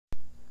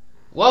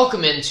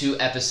Welcome into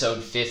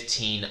episode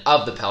 15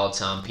 of the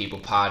Peloton People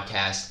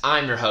Podcast.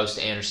 I'm your host,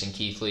 Anderson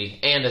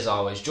Keithley, and as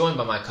always, joined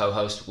by my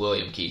co-host,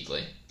 William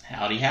Keithley.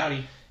 Howdy,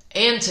 howdy.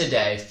 And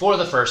today, for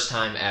the first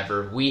time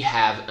ever, we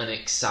have an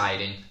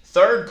exciting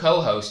third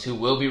co-host who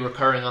will be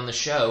recurring on the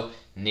show,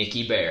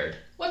 Nikki Baird.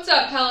 What's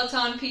up,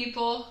 Peloton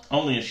people?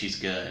 Only if she's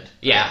good.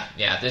 Yeah,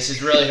 this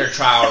is really her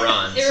trial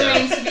run. It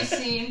remains to be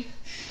seen.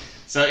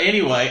 So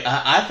anyway,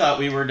 I thought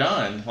we were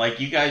done. Like,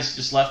 you guys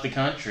just left the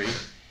country.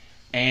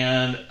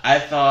 And I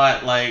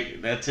thought,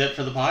 that's it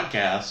for the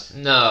podcast.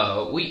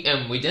 No, we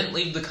didn't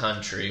leave the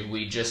country.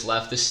 We just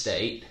left the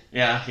state.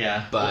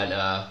 Yeah. But,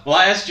 Well,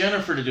 I asked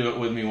Jennifer to do it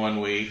with me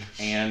one week,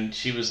 and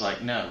she was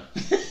like, no.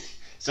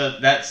 So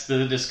that's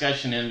the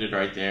discussion ended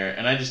right there,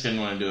 and I just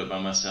didn't want to do it by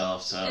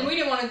myself. So. And we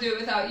didn't want to do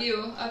it without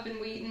you up in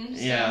Wheaton.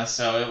 So. Yeah,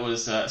 so it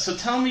was... so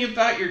tell me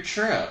about your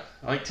trip.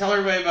 Tell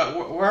everybody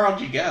about where all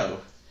did you go?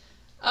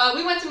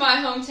 We went to my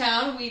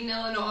hometown, Wheaton,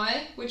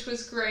 Illinois, which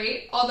was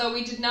great, although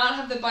we did not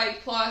have the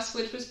Bike Plus,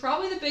 which was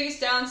probably the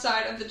biggest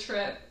downside of the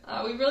trip.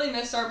 We really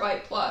missed our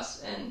Bike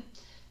Plus, and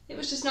it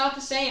was just not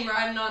the same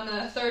riding on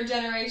the third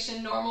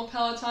generation normal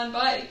Peloton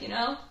bike, you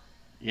know?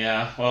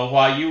 Yeah, well,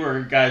 while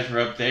you guys were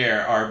up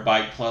there, our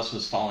Bike Plus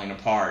was falling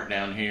apart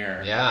down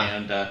here. Yeah.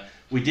 And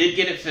we did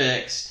get it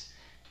fixed,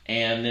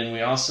 and then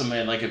we also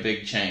made a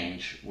big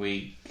change.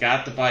 We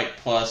got the Bike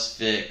Plus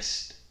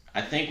fixed.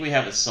 I think we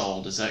have it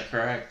sold, is that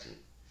correct?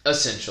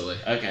 essentially.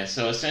 Okay,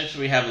 so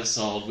essentially we have it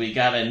sold. We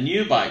got a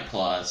new Bike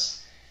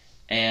Plus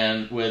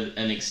and with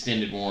an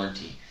extended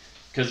warranty.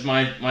 Because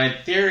my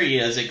theory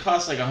is it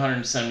costs like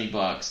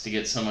 $170 to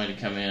get somebody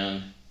to come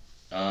in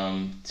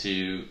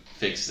to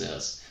fix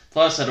this.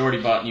 Plus, I'd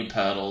already bought new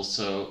pedals,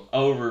 so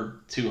over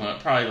 $200,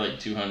 probably like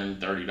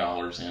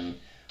 $230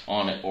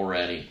 on it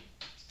already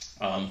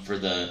for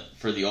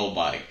the old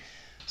bike.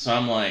 So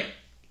I'm like,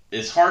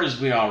 as hard as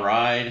we all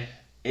ride,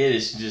 it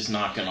is just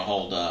not going to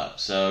hold up.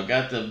 So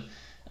got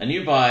a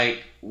new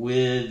bike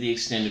with the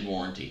extended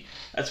warranty.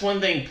 That's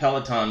one thing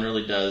Peloton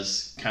really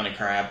does kind of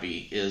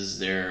crappy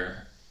is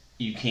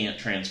you can't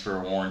transfer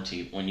a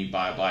warranty when you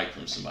buy a bike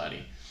from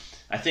somebody.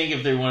 I think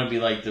if they want to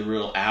be like the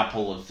real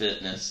Apple of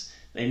fitness,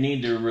 they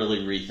need to really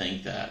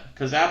rethink that.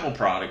 Because Apple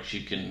products,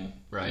 you can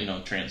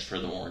transfer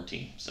the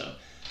warranty. So,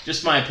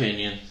 just my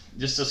opinion.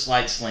 Just a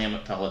slight slam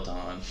at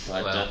Peloton.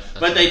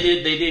 But they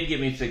did get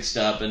me fixed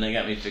up, and they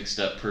got me fixed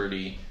up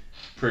pretty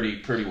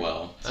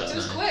well. So. It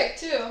was quick,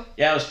 too.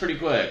 Yeah, it was pretty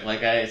quick. I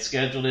had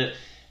scheduled it.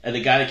 And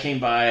the guy that came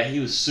by, he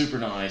was super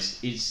nice.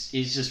 He's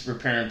just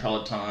repairing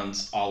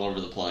Pelotons all over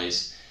the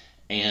place.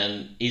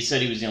 And he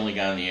said he was the only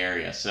guy in the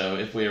area. So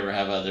if we ever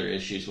have other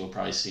issues, we'll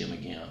probably see him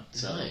again.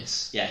 So,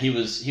 nice. Yeah, he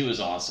was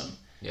awesome.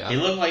 Yeah. He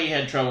looked like he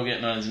had trouble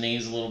getting on his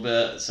knees a little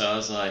bit. So I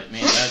was like,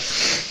 man,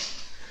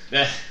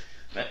 that.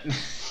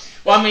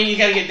 Well, I mean, you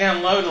got to get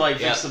down low to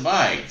fix the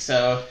bike.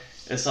 So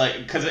it's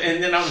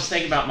and then I was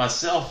thinking about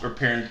myself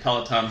repairing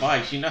Peloton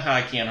bikes. You know how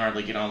I can't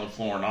hardly get on the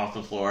floor and off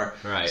the floor.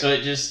 Right. So I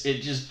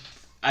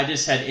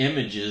just had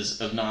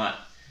images of not,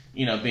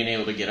 being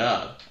able to get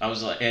up. I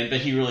was like, but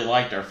he really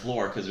liked our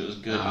floor because it was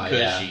good and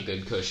cushy. Yeah,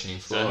 good cushioning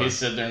floor. So he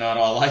said they're not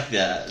all like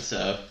that.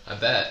 So I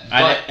bet.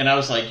 And I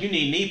was like, you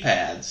need knee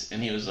pads,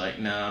 and he was like,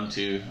 no, I'm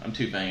too vain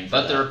for that.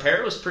 But the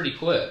repair was pretty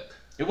quick.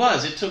 It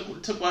was. It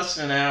took less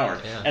than an hour.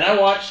 Yeah. And I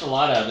watched a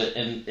lot of it,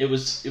 and it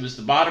was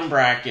the bottom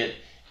bracket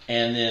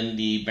and then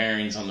the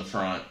bearings on the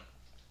front.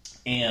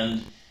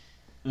 And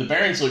the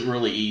bearings looked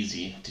really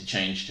easy to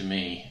change to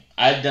me.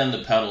 I'd done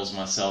the pedals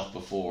myself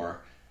before,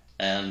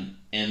 and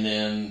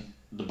then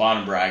the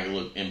bottom bracket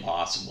looked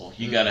impossible.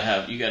 You gotta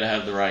have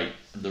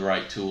the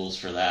right tools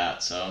for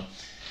that. So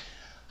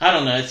I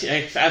don't know.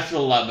 I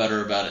feel a lot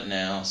better about it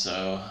now.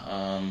 So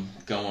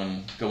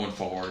going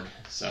forward.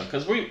 So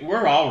because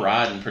we're all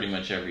riding pretty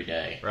much every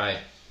day. Right.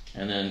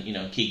 And then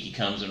Kiki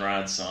comes and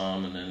rides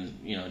some, and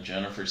then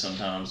Jennifer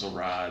sometimes will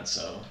ride.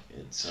 So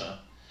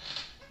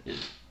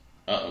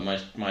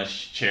my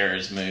chair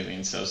is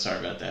moving. So sorry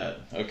about that.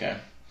 Okay.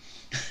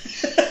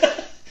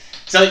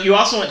 So you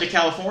also went to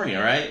California,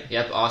 right?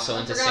 Yep, also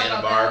went to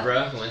Santa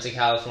Barbara, went to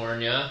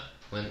California,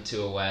 went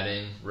to a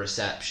wedding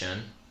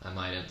reception, I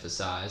might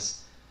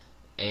emphasize,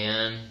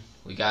 and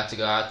we got to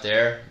go out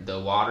there. The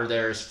water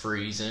there is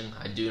freezing.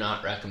 I do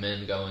not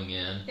recommend going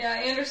in. Yeah,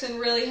 Anderson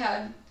really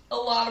had a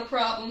lot of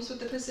problems with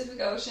the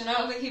Pacific Ocean. I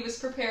don't think he was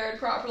prepared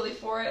properly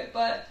for it,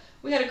 but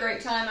we had a great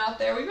time out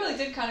there. We really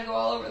did kind of go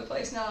all over the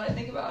place now that I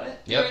think about it.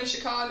 Yep. We were in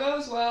Chicago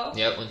as well.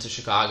 Yep, went to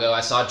Chicago.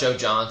 I saw Joe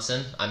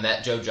Johnson. I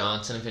met Joe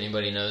Johnson, if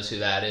anybody knows who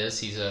that is.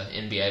 He's an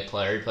NBA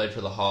player. He played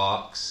for the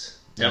Hawks.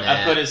 Yep,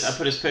 I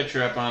put his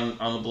picture up on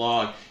the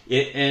blog.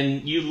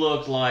 And you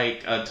look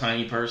like a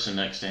tiny person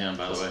next to him,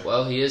 by the way.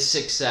 Well, he is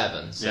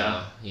 6'7", so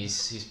yeah.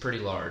 he's pretty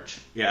large.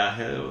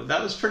 Yeah,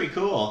 that was really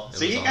cool.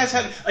 So you guys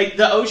had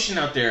the ocean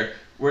out there.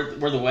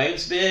 Were the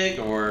waves big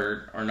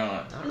or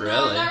not? Not really.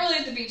 No, not really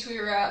at the beach we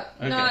were at.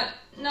 Okay.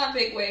 Not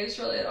big waves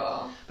really at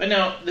all. But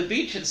now, the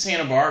beach at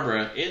Santa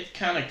Barbara, it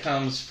kind of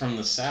comes from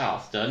the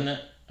south, doesn't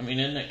it? I mean,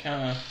 isn't it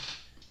kind of...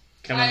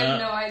 coming I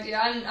have up? no idea.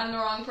 I'm the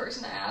wrong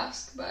person to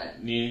ask, but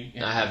I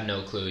have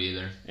no clue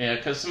either. Yeah,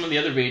 because some of the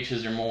other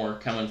beaches are more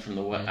coming from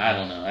the west. I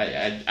don't know.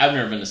 I've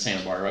never been to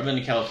Santa Barbara. I've been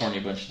to California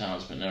a bunch of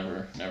times, but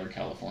never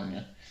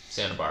California.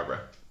 Santa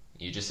Barbara.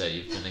 You just said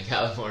you've been to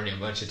California a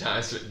bunch of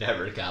times, but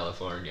never to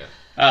California.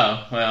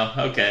 Oh, well,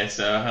 okay.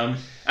 So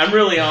I'm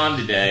really on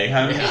today.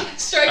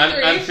 strike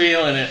three. I'm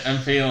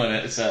feeling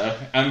it. So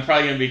I'm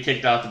probably gonna be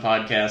kicked off the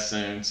podcast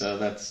soon. So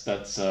that's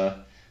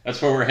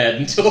where we're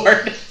heading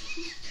toward.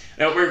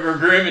 No, we're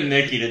grooming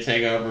Nikki to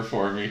take over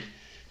for me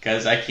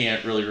because I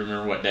can't really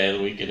remember what day of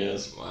the week it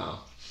is. Wow.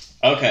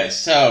 Okay,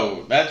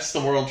 so that's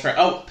the world track.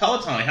 Oh,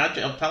 Peloton. How'd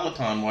you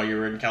Peloton while you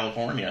were in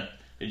California?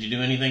 Did you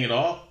do anything at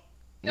all?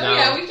 Oh, No.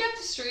 yeah, we kept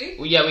the streak.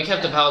 Well, yeah, we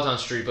kept the Peloton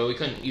streak, but we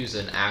couldn't use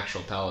an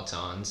actual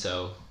Peloton,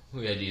 so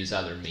we had to use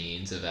other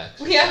means of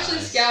exercise. We actually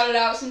scouted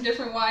out some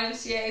different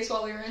YMCAs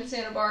while we were in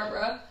Santa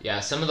Barbara. Yeah,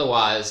 some of the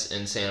Ys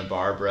in Santa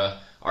Barbara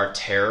are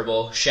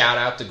terrible. Shout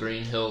out to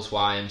Green Hills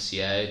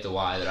YMCA, the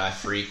Y that I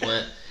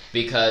frequent,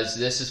 because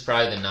this is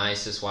probably the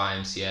nicest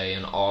YMCA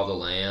in all the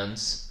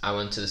lands. I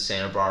went to the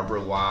Santa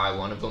Barbara Y.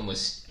 One of them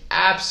was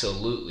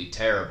absolutely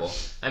terrible.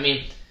 I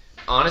mean,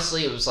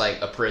 honestly, it was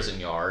like a prison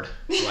yard.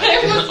 Like,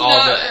 It was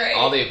not great.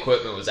 all the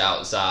equipment was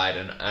outside,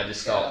 and I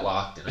just felt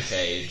locked in a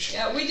cage.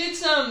 Yeah, we did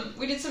some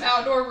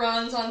outdoor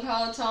runs on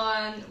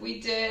Peloton.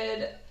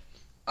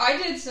 I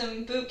did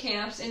some boot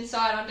camps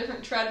inside on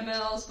different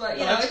treadmills, but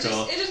you know, that's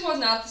cool. it just was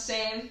not the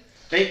same.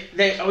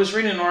 I was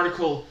reading an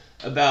article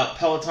about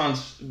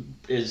Peloton's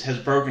has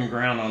broken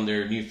ground on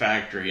their new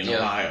factory in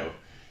Ohio,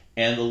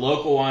 and the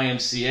local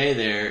YMCA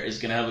there is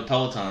going to have a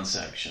Peloton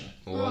section.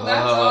 Oh,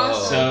 that's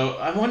awesome. So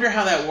I wonder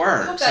how that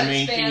works. I hope that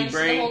mean, can you expands to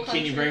the whole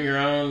bring country. your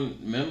own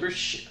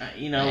membership?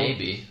 You know,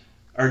 Maybe.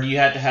 or do you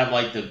have to have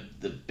like the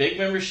big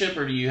membership,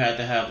 or do you have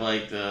to have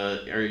like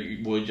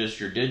would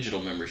just your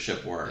digital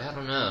membership work? I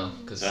don't know,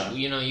 because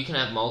you know, you can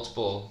have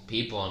multiple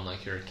people on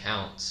like your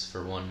accounts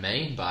for one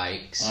main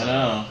bike. So I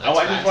know. that's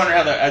I just wonder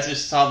how fascinating. I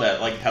just saw that,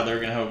 like how they're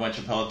going to have a bunch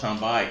of Peloton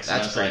bikes. and I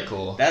That's was pretty like,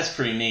 cool. That's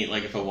pretty neat.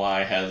 Like if a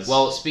Y has.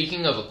 Well,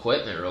 speaking of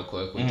equipment, real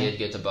quick, we Mhm. did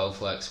get the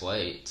Bowflex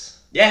weights.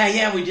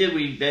 Yeah, we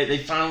did. They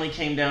finally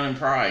came down in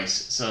price.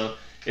 So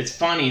it's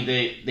funny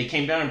they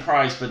came down in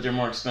price, but they're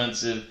more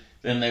expensive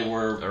than they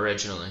were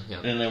Originally,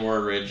 yeah.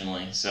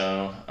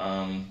 So,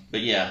 but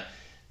yeah,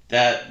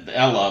 that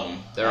I love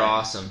them. They're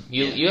awesome.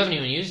 You haven't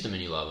even used them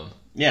and you love them.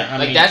 Yeah, I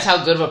Like, mean, that's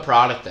how good of a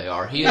product they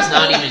are. He has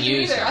not even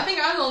used either. I them. think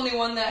I'm the only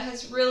one that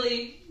has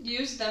really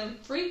used them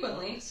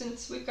frequently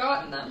since we've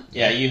gotten them.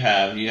 yeah, you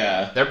have.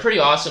 They're pretty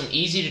awesome,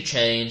 easy to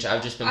change.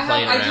 I've just been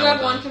playing around I do have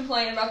with one them.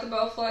 complaint about the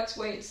Bowflex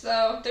weights,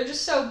 though. They're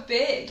just so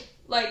big.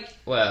 Like,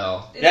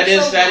 Well, they're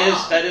so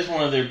long. that is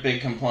one of their big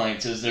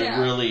complaints. Is they're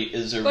Yeah. really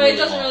But really it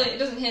doesn't long. it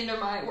doesn't hinder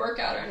my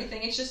workout or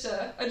anything. It's just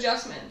a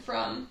adjustment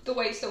from the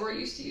weights that we're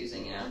used to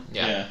using, you know.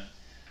 yeah.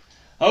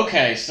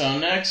 Okay, so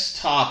next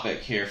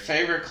topic here.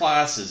 Favorite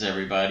classes,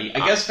 everybody.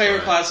 I guess favorite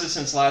right. classes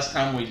since last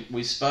time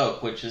we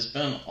spoke, which has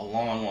been a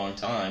long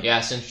time.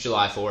 Yeah, since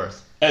July 4th.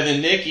 And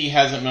then Nikki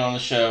hasn't been on the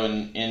show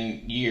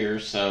in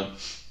years, so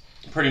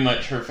pretty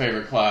much her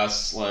favorite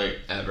class, like,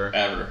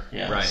 Ever.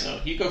 Yeah. Right. So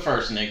you go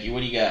first, Nikki. What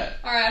do you got?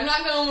 Alright, I'm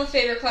not going with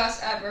favorite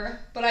class ever,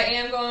 but I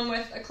am going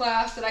with a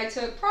class that I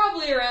took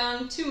probably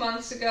around 2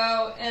 months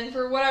ago, and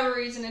for whatever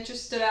reason it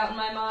just stood out in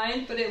my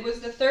mind, but it was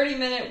the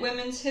 30-minute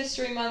Women's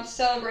History Month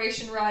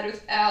celebration ride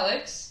with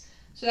Alex.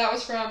 So that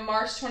was from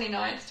March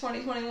 29th,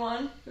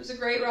 2021. It was a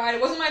great ride.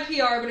 It wasn't my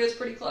PR, but it was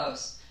pretty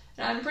close.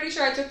 And I'm pretty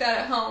sure I took that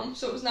at home,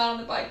 so it was not on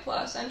the Bike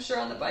Plus. I'm sure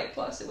on the Bike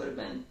Plus it would have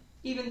been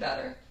even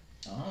better.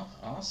 Oh,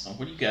 awesome.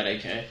 What do you got,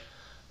 AK?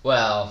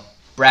 Well,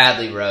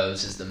 Bradley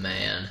Rose is the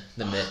man,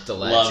 the myth, the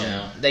Love legend.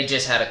 him. They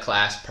just had a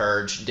class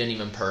purge, didn't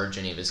even purge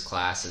any of his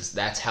classes.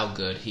 That's how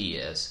good he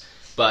is.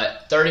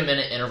 But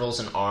 30-minute intervals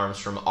and arms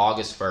from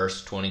August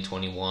 1st,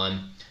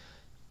 2021.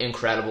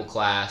 Incredible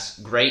class,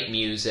 great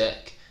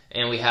music,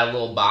 and we had a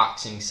little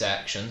boxing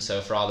section. So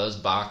for all those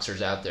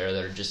boxers out there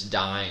that are just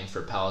dying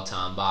for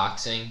Peloton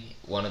boxing,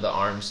 one of the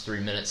arms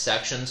 3-minute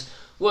sections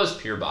was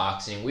pure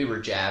boxing. We were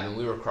jabbing,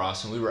 we were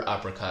crossing, we were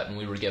uppercutting,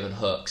 we were giving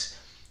hooks.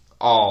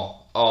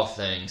 All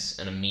things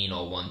in a mean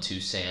old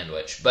 1-2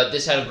 sandwich. But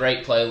this had a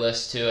great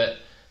playlist to it.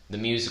 The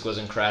music was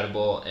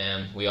incredible,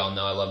 and we all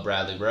know I love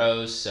Bradley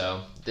Rose,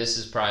 so this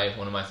is probably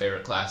one of my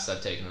favorite classes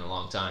I've taken in a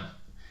long time.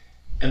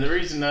 And the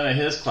reason none of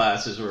his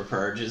classes were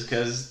purged is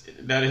because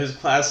none of his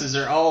classes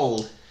are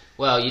old.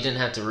 Well, you didn't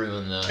have to you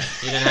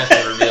didn't have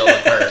to reveal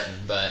the curtain,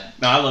 but...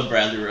 No, I love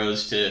Bradley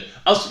Rose, too.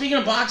 Oh, speaking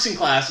of boxing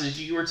classes,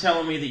 you were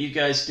telling me that you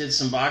guys did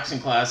some boxing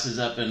classes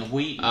up in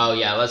Wheaton. Oh,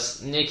 yeah,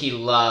 Nikki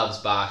loves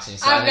boxing,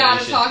 so I I've think got we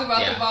to should- talk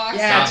about yeah. the boxing.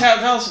 Yeah,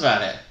 tell us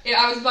about it.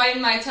 Yeah, I was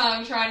biting my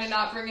tongue trying to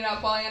not bring it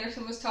up while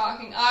Anderson was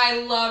talking.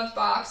 I loved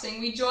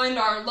boxing. We joined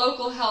our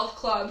local health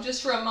club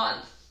just for a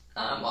month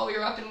while we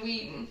were up in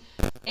Wheaton.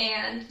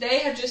 And they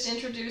had just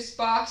introduced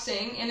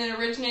boxing, and it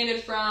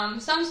originated from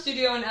some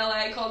studio in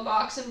LA called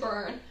Box and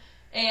Burn.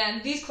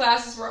 And these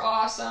classes were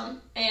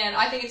awesome, and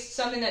I think it's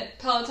something that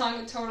Peloton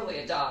could totally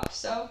adopt.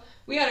 So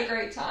we had a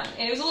great time.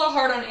 And it was a little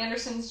hard on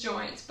Anderson's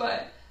joints,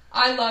 but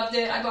I loved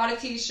it. I bought a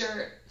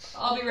t-shirt.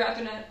 I'll be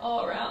repping it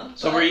all around.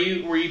 So were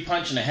you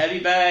punching a heavy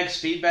bag,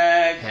 speed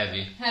bag?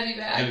 Heavy. Heavy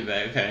bag. Heavy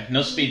bag, okay.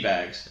 No speed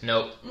bags.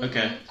 Nope.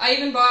 Okay. I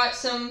even bought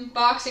some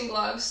boxing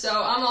gloves,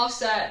 so I'm all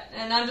set,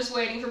 and I'm just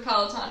waiting for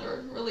Peloton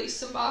to release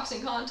some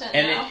boxing content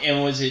now.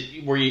 And was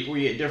it were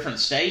you at different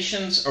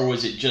stations, or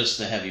was it just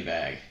the heavy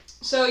bag?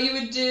 So you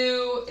would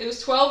do, it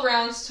was 12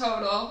 rounds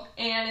total,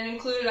 and it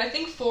included, I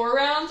think, 4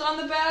 rounds on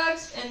the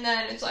bags, and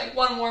then it's like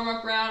 1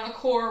 warm-up round, a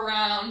core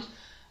round,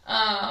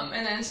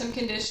 and then some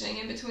conditioning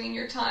in between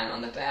your time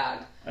on the bag.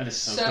 That is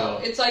so So cool.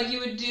 it's like you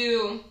would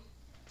do,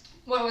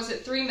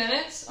 3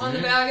 minutes on the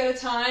bag at a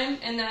time,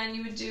 and then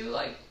you would do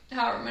like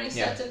however many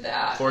sets of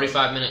that.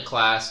 45-minute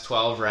class,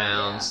 12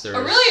 rounds. Yeah.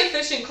 A really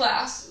efficient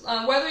class.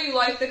 Whether you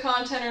like the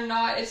content or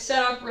not, it's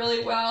set up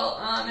really well.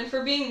 And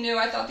for being new,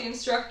 I thought the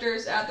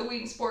instructors at the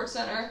Wheaton Sports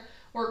Center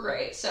were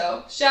great.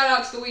 So shout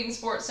out to the Wheaton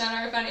Sports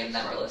Center if any of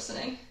them are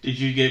listening. Did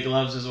you get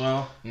gloves as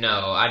well?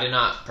 No, I did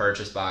not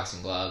purchase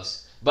boxing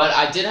gloves. But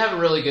I did have a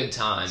really good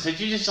time. So did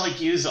you just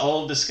like use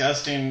old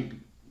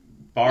disgusting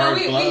borrowed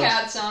No, gloves? we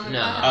had some in No.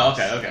 my house.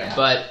 Oh, okay. Yeah.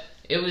 But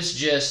it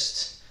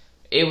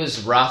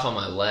was rough on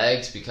my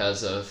legs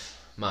because of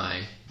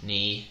my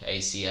knee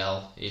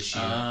ACL issue.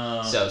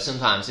 Oh. So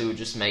sometimes it would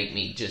just make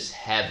me just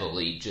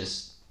heavily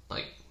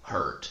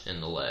hurt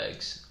in the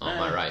legs on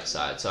my right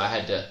side. So I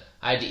had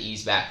to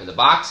ease back. But the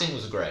boxing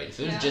was great. If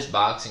it was just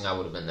boxing, I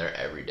would have been there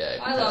every day.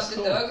 I loved it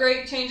though. A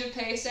great change of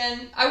pace.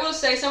 And I will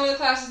say some of the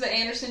classes that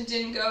Anderson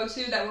didn't go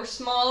to that were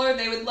smaller,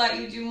 they would let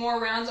you do more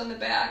rounds on the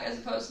back as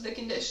opposed to the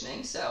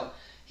conditioning. So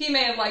he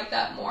may have liked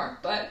that more.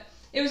 But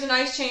it was a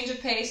nice change of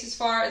pace as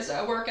far as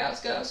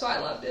workouts go. So I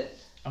loved it.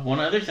 One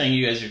other thing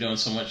you guys are doing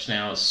so much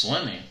now is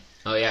swimming.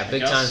 Oh yeah,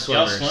 big Y'all time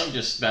swimmers. Y'all swim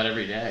just about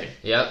every day.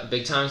 Yep,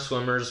 big time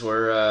swimmers.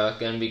 We're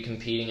going to be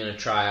competing in a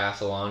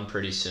triathlon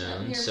pretty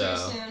soon. Here So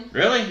pretty soon.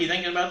 Really? You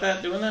thinking about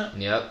that? Doing that?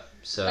 yep.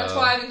 So That's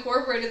why I've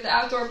incorporated the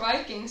outdoor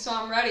biking, so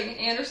I'm ready.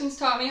 Anderson's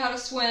taught me how to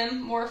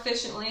swim more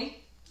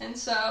efficiently, and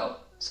so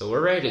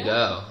we're ready to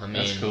go. I mean,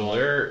 That's cool.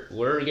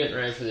 we're getting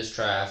ready for this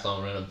triathlon.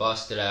 We're gonna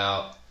bust it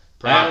out. I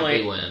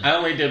Probably win.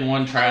 only did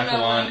one I don't know.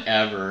 triathlon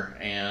ever,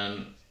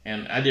 and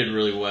I did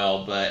really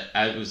well, but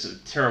I was a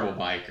terrible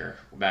biker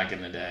back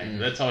in the day.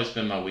 That's always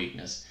been my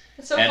weakness.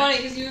 it's so And- funny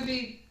because you would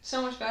be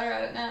so much better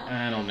at it now.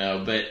 I don't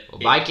know, but Well,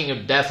 biking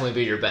would definitely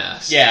be your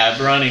best. yeah,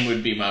 running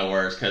would be my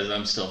worst because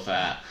I'm still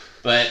fat.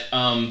 But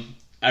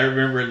I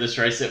remember this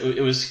race.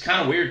 It was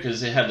kind of weird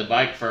because it had the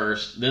bike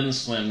first, then the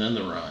swim, then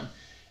the run.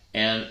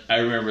 And I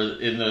remember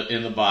in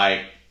the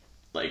bike,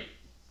 like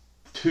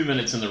 2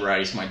 minutes in the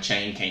race, my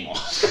chain came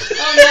off.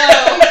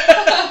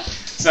 Oh no!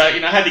 So, I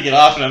had to get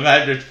off and I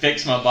had to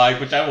fix my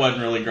bike, which I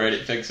wasn't really great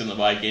at fixing the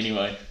bike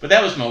anyway. But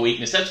that was my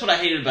weakness. That's what I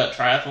hated about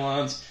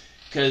triathlons,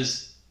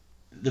 because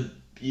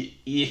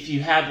if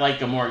you had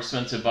like a more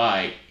expensive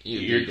bike, You'd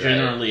be you're great.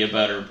 generally a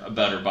better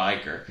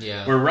biker.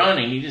 Yeah. Where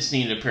running, you just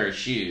needed a pair of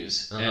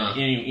shoes, Uh-huh.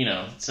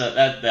 and so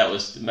that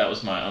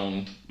was my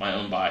own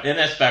bike, and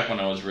that's back when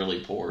I was really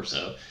poor,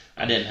 so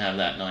I didn't have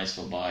that nice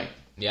of a bike.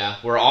 Yeah.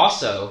 We're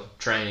also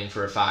training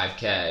for a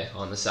 5K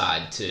on the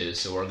side too,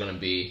 so we're gonna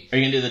be Are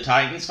you gonna do the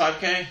Titans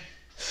 5K?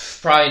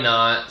 probably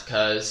not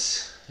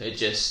because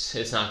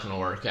it's not gonna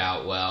work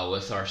out well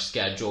with our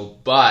schedule.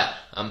 But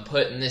I'm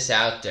putting this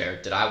out there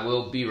that I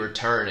will be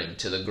returning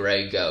to the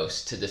Gray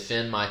Ghost to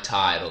defend my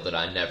title that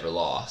I never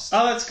lost.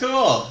 Oh, that's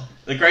cool.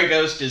 The Gray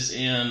Ghost is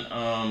in,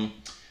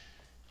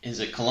 is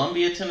it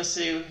Columbia,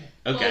 Tennessee?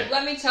 Okay. Well,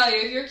 let me tell you,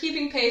 if you're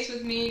keeping pace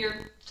with me, your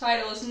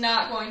title is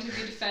not going to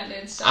be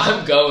defended. So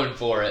I'm going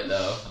for it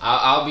though.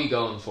 I'll be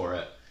going for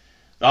it.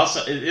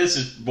 Also, this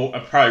is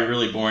probably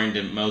really boring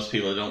to most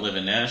people that don't live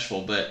in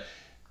Nashville, but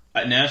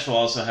Nashville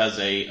also has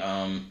a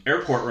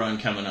airport run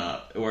coming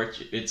up, where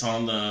it's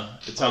on the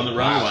Wow.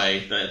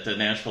 runway at the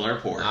Nashville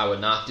airport. I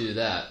would not do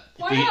that.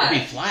 Why It'd not? be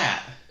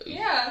flat.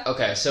 Yeah.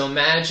 Okay, so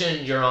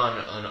imagine you're on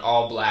an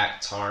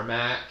all-black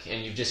tarmac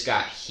and you've just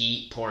got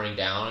heat pouring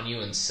down on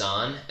you and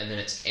sun, and then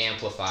it's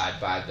amplified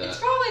by It's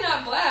the probably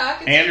not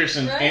black. It's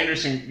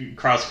Anderson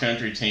cross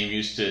country team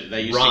used to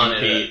run to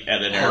compete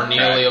at an airport.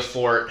 Cornelia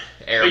Fort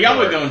But Airport. y'all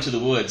would go into the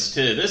woods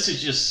too. This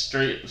is just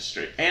straight,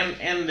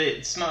 and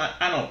it's not.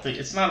 I don't think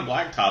it's not a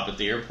blacktop at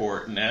the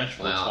airport in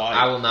Nashville. It's Well, white.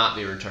 I will not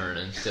be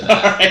returning to All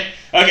that. right.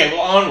 Okay.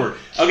 Well, onward.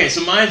 Okay.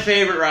 So my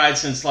favorite ride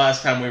since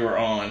last time we were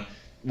on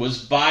was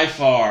by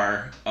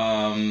far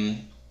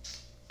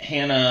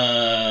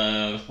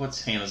Hannah.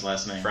 What's Hannah's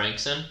last name?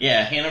 Frankson?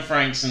 Yeah, Hannah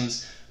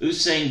Frankson's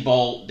Usain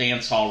Bolt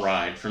dance hall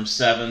ride from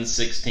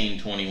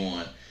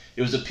 7/16/21.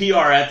 It was a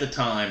PR at the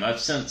time. I've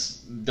since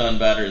done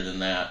better than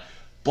that,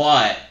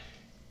 but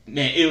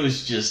man, it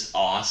was just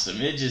awesome.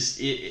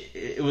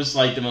 It was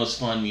like the most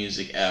fun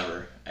music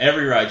ever.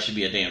 Every ride should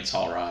be a dance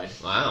hall ride.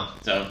 Wow.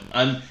 So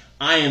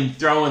I am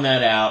throwing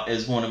that out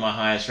as one of my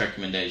highest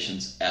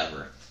recommendations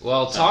ever.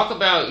 Well, talk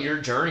about your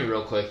journey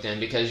real quick then,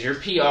 because your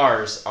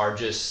PRs are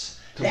just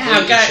completely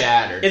I've got-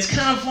 shattered. It's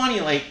kind of funny,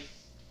 like,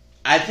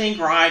 I think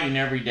riding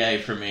every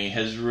day for me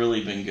has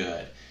really been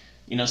good.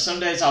 Some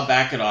days I'll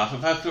back it off.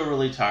 If I feel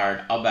really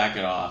tired, I'll back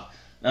it off.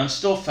 Now, I'm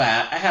still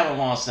fat. I haven't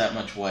lost that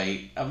much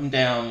weight. I'm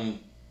down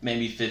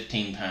maybe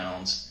 15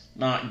 pounds.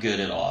 Not good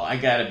at all. I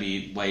got to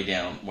be way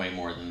down, way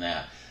more than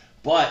that.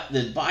 But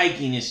the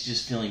biking is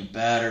just feeling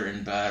better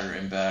and better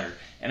and better.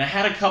 And I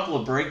had a couple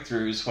of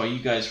breakthroughs while you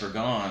guys were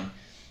gone.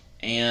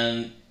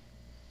 And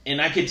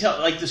I could tell,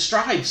 like the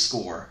Strive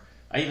score.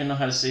 I even know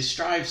how to say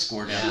Strive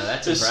score now. Yeah,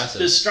 that's impressive.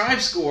 The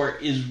Strive score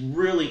is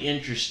really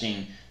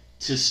interesting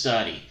to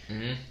study.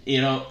 Mm-hmm.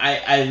 You know,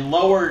 I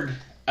lowered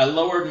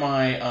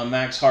my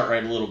max heart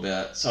rate a little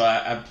bit, so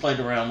I played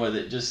around with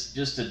it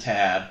just a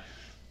tad.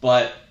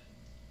 But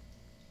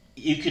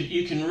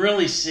you can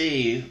really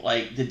see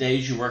like the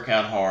days you work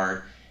out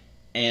hard,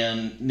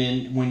 and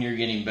then when you're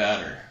getting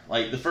better.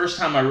 Like the first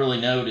time I really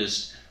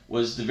noticed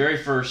was the very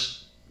first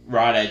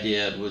ride I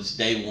did was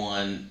day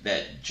one,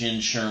 that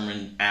Jen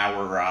Sherman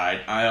hour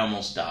ride. I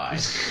almost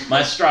died.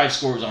 My Strive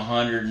score was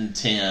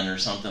 110 or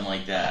something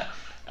like that.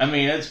 I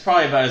mean, it's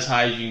probably about as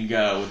high as you can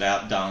go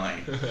without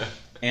dying.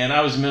 And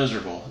I was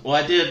miserable. Well,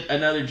 I did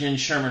another Jen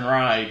Sherman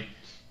ride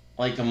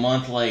like a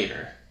month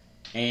later,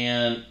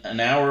 and an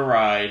hour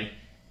ride,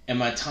 and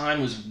my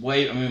time was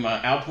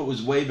my output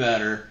was way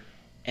better,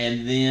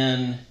 and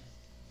then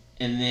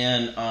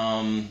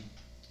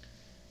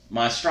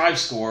my Strive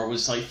score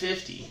was like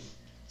 50.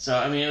 So,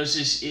 I mean, it was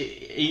just,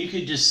 you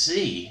could just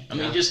see. I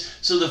mean,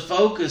 so the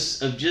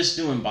focus of just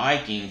doing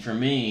biking for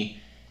me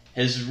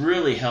has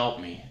really helped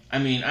me. I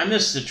mean, I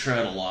miss the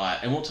tread a lot,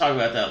 and we'll talk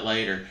about that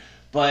later,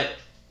 but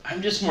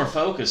I'm just more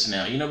focused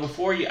now. You know,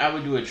 before I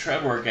would do a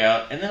tread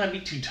workout, and then I'd be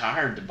too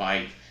tired to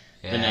bike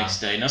the next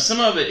day. Now, some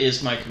of it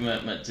is my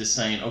commitment to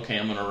saying, okay,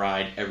 I'm going to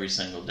ride every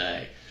single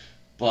day.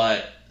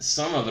 But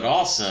some of it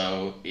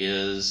also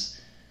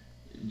is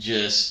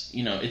just,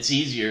 you know, it's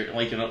easier.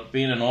 Like,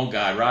 being an old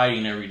guy,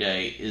 riding every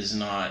day is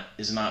not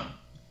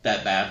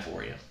that bad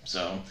for you.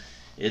 So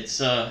it's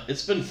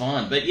been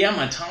fun. But yeah,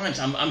 my times,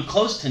 I'm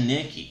close to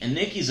Nikki, and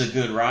Nikki's a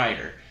good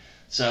rider.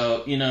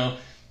 So, you know,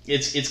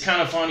 it's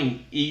kind of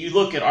funny. You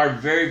look at our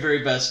very,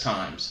 very best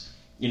times.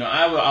 You know,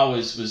 I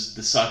always was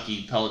the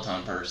sucky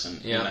Peloton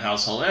person in the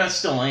household, and I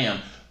still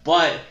am.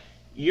 But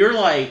you're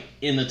like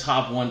in the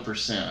top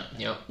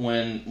 1%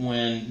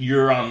 when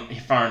you're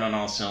firing on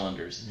all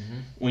cylinders. Mm-hmm.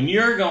 When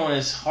you're going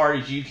as hard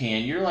as you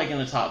can, you're like in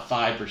the top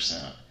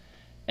 5%,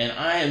 and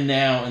I am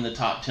now in the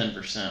top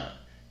 10%.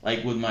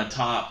 Like with my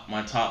top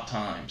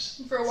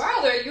times. For a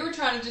while there, you were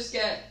trying to just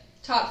get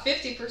top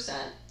 50%.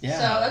 Yeah,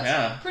 so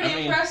that's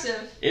pretty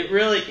impressive. It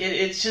really,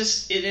 it's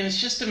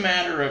just a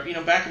matter of, you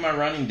know, back in my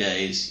running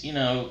days, you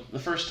know, the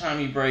first time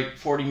you break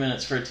 40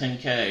 minutes for a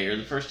 10K, or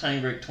the first time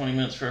you break 20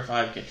 minutes for a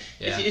 5K.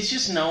 Yeah. It's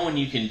just knowing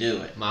you can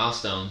do it.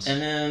 Milestones.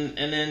 And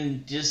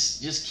then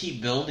just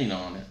keep building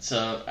on it.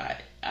 So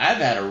I've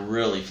had a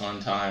really fun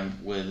time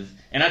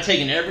and I've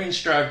taken every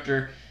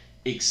instructor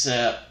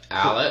except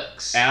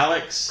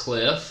Alex,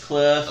 Cliff,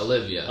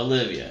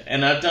 Olivia,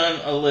 and I've done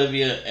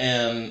Olivia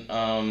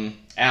and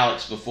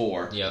Alex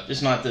before. Yep.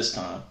 Just not this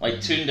time. Like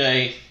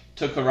Tunde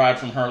took a ride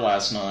from her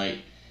last night,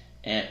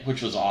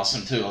 which was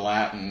awesome too. A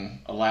Latin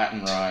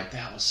ride.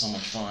 That was so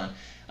much fun.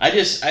 I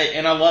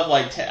love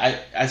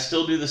I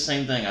still do the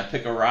same thing. I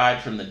pick a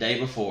ride from the day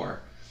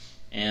before,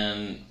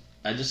 and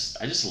I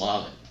just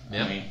love it.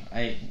 Yep.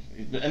 I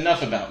mean,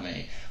 enough about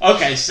me.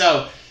 Okay,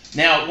 so.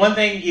 Now, one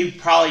thing you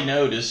probably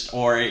noticed,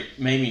 or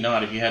maybe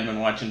not if you hadn't been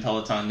watching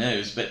Peloton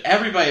News, but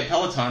everybody at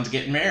Peloton's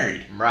getting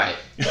married. Right.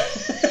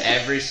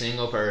 Every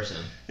single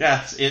person.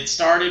 Yes. It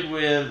started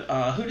with,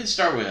 who did it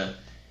start with?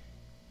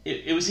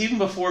 It was even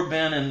before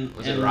Ben and...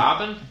 Was it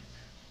Robin?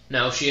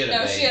 No, she had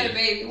a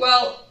baby.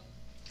 Well,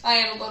 I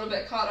am a little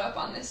bit caught up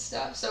on this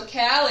stuff. So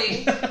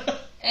Callie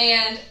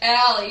and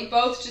Allie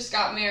both just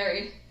got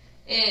married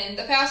in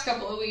the past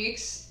couple of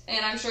weeks,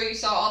 and I'm sure you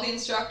saw all the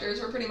instructors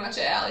were pretty much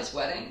at Allie's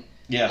wedding.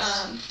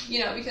 Yes.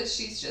 You know, because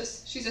she's a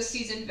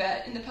seasoned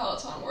vet in the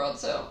Peloton world,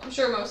 so I'm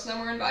sure most of them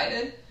were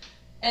invited.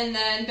 And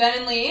then Ben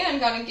and Leanne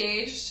got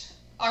engaged.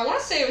 I want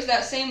to say it was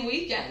that same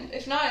weekend.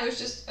 If not, it was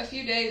just a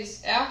few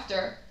days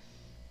after.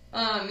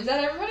 Is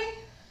that everybody?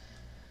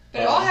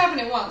 But it all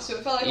happened at once, so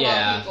it felt like a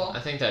lot of people. I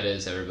think that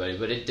is everybody,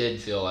 but it did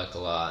feel like a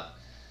lot.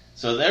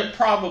 So they're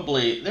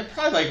probably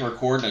like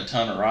recording a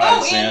ton of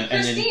rides. Oh, and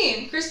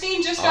Christine.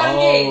 Christine just got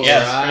engaged.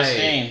 Yes, right.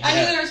 Christine. I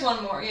knew there was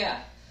one more,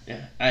 yeah.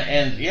 Yeah,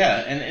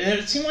 and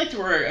it seemed like there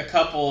were a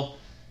couple.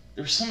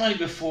 There was somebody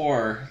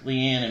before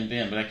Leanne and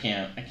Ben, but I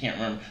can't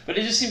remember. But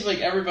it just seems like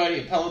everybody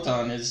at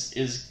Peloton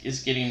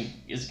is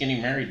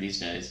getting married these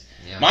days.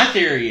 Yeah. My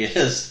theory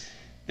is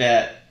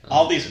that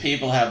all these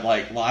people have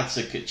like lots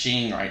of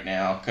ka-ching right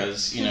now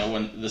because, you know,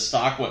 when the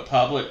stock went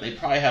public, they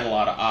probably had a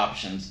lot of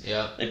options.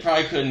 Yeah. They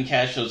probably couldn't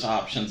cash those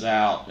options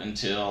out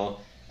until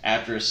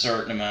after a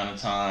certain amount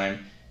of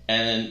time,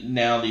 and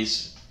now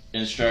these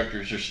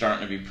instructors are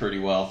starting to be pretty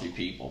wealthy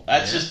people.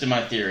 That's just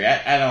my theory.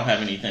 I don't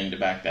have anything to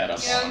back that up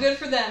on. Good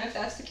for them if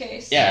that's the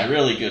case. Yeah,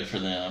 really good for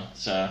them.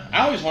 So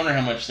I always wonder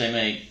how much they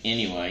make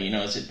anyway. You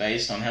know, is it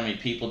based on how many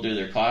people do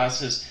their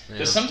classes?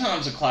 Because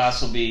sometimes a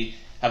class will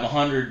have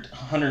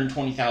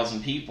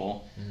 120,000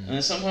 people, and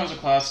then sometimes a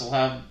class will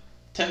have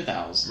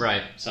 10,000.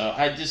 Right. So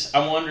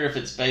I wonder if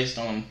it's based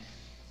on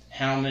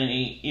how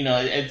many,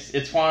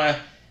 it's why,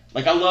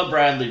 like, I love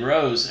Bradley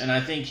Rose, and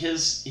I think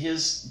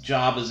his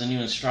job as a new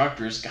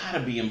instructor has got to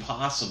be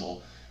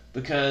impossible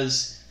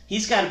because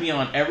he's got to be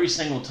on every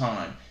single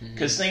time.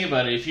 Because think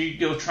about it, if you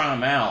go try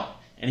him out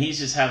and he's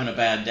just having a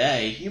bad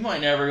day, you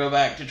might never go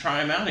back to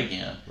try him out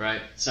again.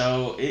 Right.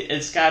 So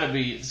it's got to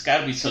be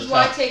so tough.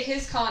 Why take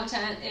his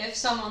content if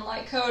someone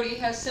like Cody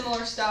has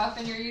similar stuff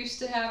and you're used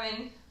to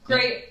having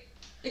great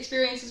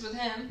experiences with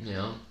him?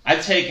 Yeah. I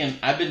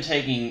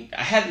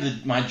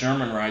had my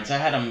German rides. I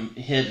had them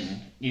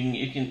hidden.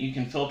 You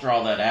can filter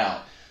all that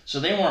out,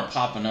 so they weren't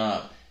popping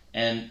up.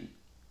 And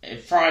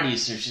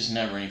Fridays there's just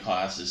never any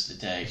classes to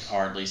take,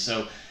 hardly.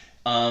 So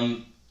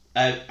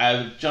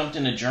I jumped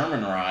in a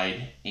German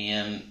ride,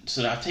 and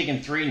so I've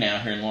taken 3 now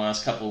here in the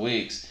last couple of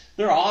weeks.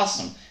 They're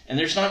awesome, and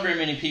there's not very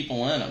many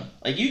people in them.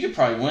 Like, you could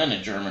probably win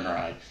a German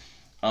ride.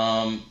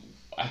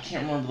 I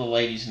can't remember the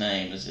lady's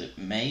name. Is it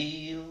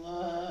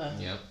Mayla?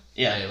 Yep.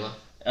 Yeah.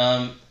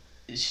 Mayla.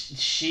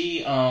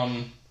 She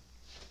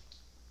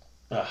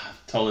I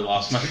totally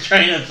lost my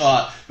train of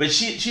thought. But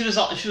she was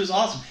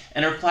awesome,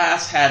 and her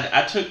class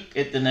I took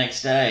it the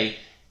next day,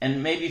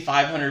 and maybe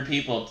 500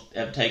 people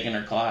have taken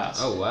her class.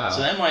 Oh wow!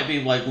 So that might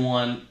be like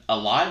a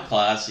live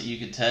class that you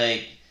could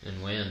take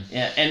and win.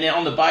 Yeah, and then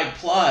on the Bike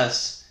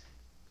Plus,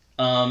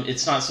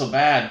 it's not so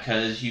bad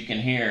because you can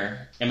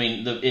hear. I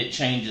mean, it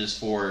changes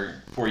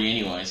for you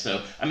anyway.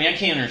 So I mean, I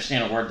can't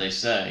understand a word they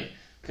say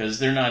because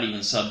they're not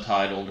even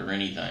subtitled or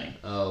anything.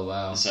 Oh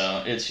wow!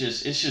 So it's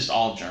just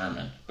all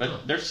German,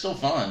 but they're still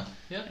fun.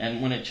 Yeah.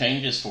 And when it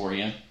changes for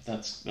you,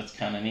 that's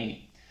kind of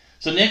neat.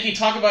 So Nikki,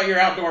 talk about your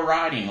outdoor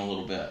riding a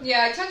little bit.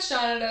 Yeah, I touched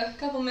on it a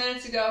couple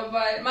minutes ago,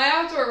 but my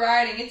outdoor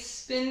riding,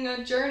 it's been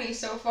a journey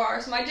so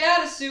far. So my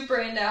dad is super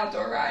into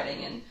outdoor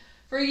riding, and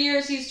for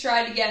years he's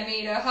tried to get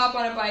me to hop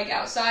on a bike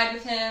outside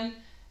with him,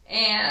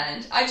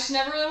 and I just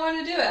never really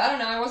wanted to do it. I don't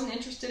know, I wasn't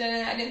interested in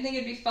it. I didn't think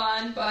it'd be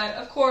fun, but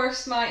of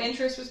course my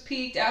interest was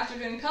piqued after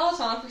doing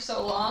Peloton for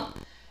so long.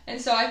 And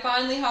so I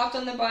finally hopped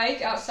on the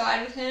bike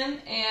outside with him,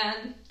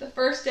 and the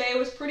first day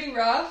was pretty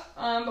rough,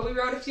 but we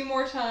rode a few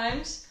more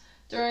times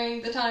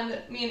during the time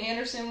that me and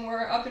Anderson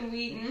were up in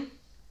Wheaton.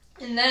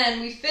 And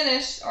then we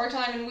finished our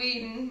time in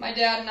Wheaton, my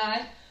dad and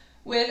I,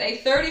 with a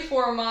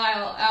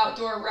 34-mile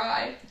outdoor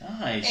ride.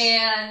 Nice.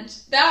 And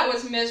that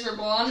was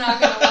miserable, I'm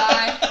not going to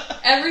lie.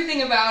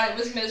 Everything about it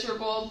was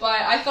miserable,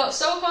 but I felt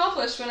so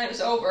accomplished when it was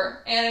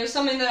over. And it was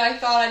something that I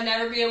thought I'd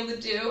never be able to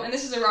do. And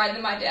this is a ride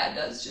that my dad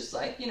does just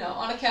like,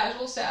 on a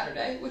casual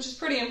Saturday, which is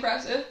pretty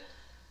impressive.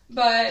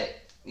 But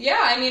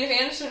yeah, I mean, if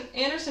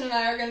Anderson and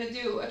I are going to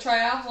do a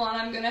triathlon,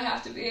 I'm going to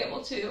have to be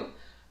able to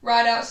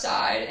ride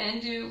outside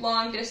and do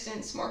long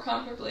distance more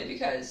comfortably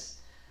because,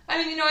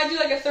 I mean, I do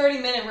like a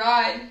 30-minute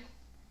ride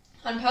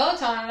on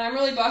Peloton, and I'm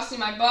really busting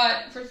my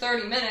butt for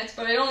 30 minutes,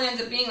 but it only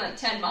ends up being like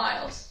 10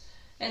 miles.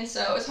 And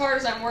so as hard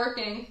as I'm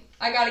working,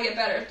 I got to get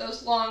better at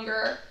those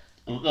longer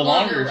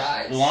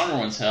rides. The longer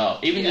ones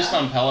help. Even just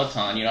on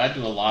Peloton, I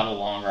do a lot of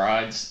long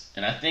rides,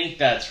 and I think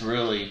that's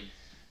really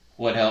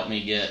what helped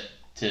me get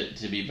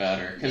to be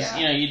better. Because,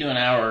 you do an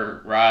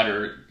hour ride,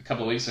 or a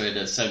couple of weeks ago I did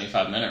a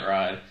 75-minute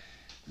ride.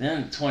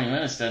 Then 20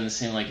 minutes doesn't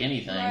seem like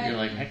anything. Right. You're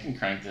like, I can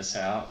crank this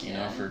out,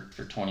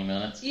 for 20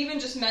 minutes. Even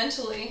just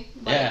mentally.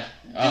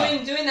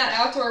 Doing that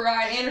outdoor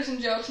ride,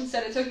 Anderson jokes and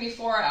said it took me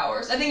 4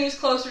 hours. I think it was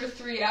closer to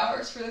 3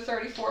 hours for the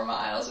 34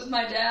 miles with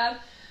my dad.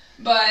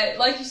 But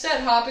like you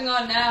said, hopping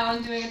on now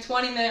and doing a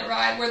 20-minute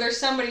ride where there's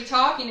somebody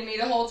talking to me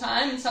the whole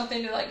time and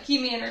something to like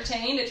keep me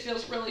entertained, it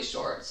feels really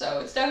short. So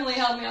it's definitely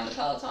helped me on the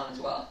Peloton as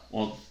well.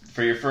 Well,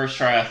 for your first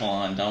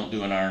triathlon, don't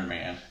do an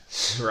Ironman.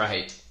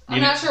 Right.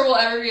 I'm not sure we'll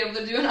ever be able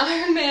to do an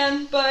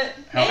Ironman, but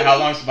how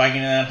long's the biking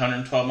in that?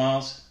 112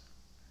 miles?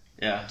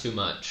 Yeah. Too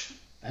much.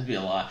 That'd be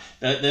a lot.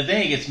 The thing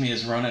that gets me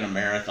is running a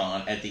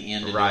marathon at the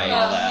end of doing all Right.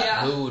 that.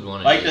 Yeah. Who would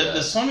want to do that?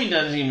 The swimming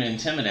doesn't even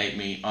intimidate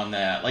me on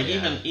that. Like,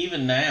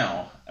 even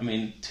now, I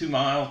mean,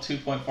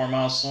 2.4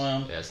 mile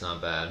swim. Yeah, it's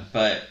not bad.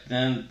 But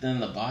then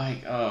the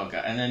bike, oh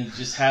god, and then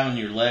just having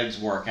your legs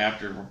work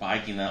after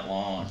biking that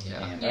long.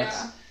 Yeah. Man,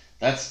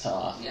 that's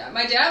tough. Yeah,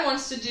 my dad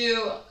wants to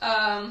do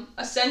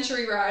a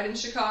century ride in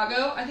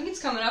Chicago. I think it's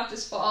coming up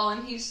this fall,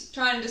 and he's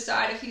trying to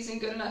decide if he's in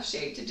good enough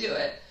shape to do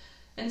it.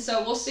 And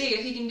so we'll see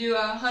if he can do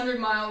a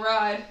 100-mile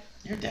ride.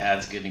 Your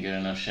dad's getting in good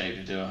enough shape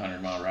to do a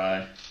 100-mile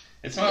ride.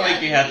 It's not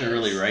like you have to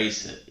really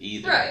race it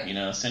either.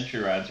 Right.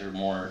 Century rides are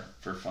more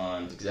for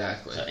fun.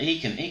 Exactly. So he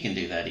can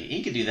do that.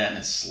 He could do that in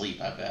his sleep,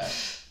 I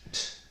bet.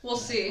 We'll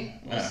see.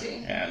 We'll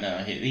see. Yeah, no,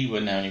 he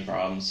wouldn't have any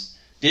problems.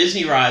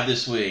 Disney ride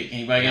this week.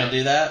 Anybody gonna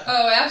do that?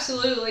 Oh,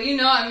 absolutely.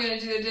 I'm gonna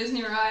do the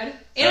Disney ride,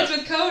 and it's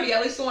with Cody.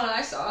 At least the one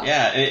I saw.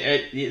 Yeah,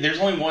 there's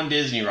only one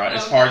Disney ride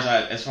as far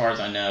as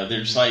I know.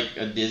 There's like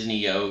a Disney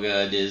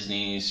yoga,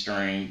 Disney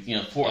strength,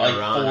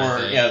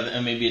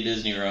 and maybe a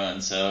Disney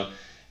run. So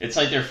it's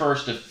like their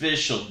first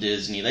official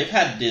Disney. They've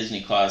had Disney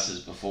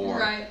classes before,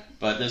 right?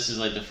 But this is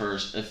like the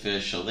first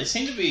official. They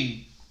seem to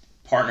be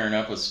partnering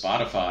up with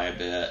Spotify a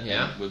bit,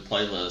 with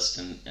playlists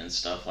and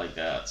stuff like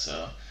that.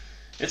 So.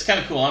 It's kind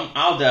of cool.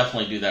 I'll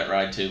definitely do that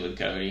ride too with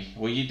Cody.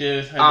 Will you do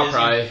it? I'll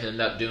probably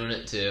end up doing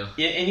it too.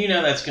 Yeah,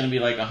 and that's going to be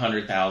like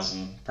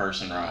 100,000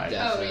 person ride.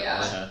 Definitely. Oh,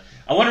 yeah. So,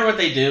 I wonder what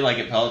they do like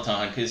at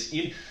Peloton, because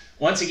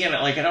once again,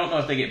 like, I don't know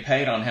if they get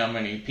paid on how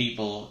many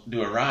people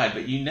do a ride,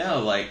 but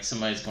like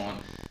somebody's going,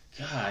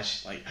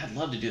 gosh, like, I'd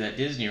love to do that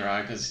Disney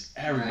ride because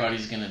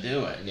everybody's going to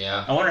do it.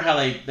 Yeah. I wonder how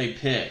they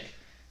pick.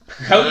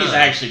 Cody's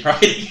actually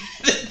probably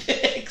the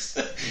picks.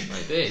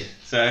 Might be.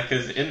 So,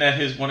 because isn't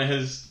that one of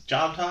his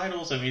job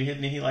titles? I mean,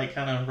 didn't he like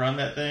kind of run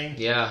that thing?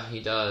 Yeah,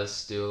 he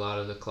does do a lot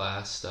of the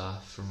class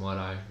stuff, from what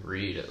I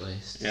read at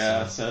least.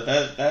 Yeah, so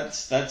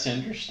that's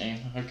interesting.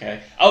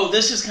 Okay. Oh,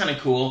 this is kind of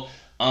cool.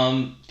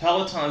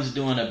 Peloton's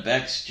doing a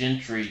Bex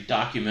Gentry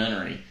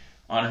documentary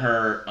on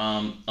her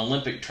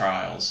Olympic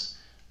trials.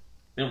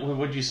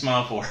 What'd you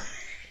smile for?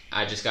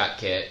 I just got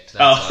kicked.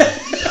 That's why.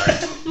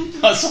 Sorry. I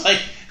was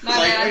like,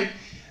 bad.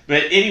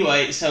 But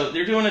anyway, so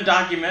they're doing a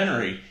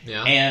documentary,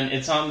 Yeah. and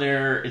it's on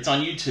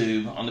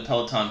YouTube on the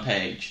Peloton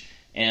page.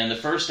 And the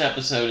first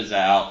episode is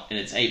out, and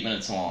it's 8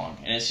 minutes long,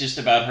 and it's just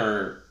about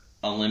her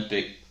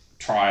Olympic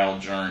trial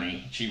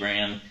journey. She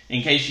ran,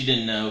 in case you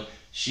didn't know,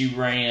 she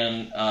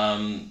ran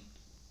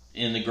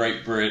in the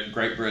Great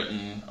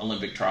Britain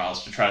Olympic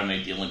trials to try to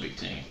make the Olympic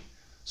team.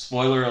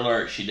 Spoiler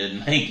alert: she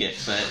didn't make it,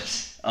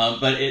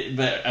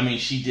 but I mean,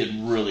 she did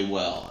really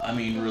well. I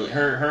mean, really,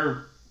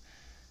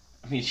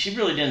 she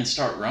really didn't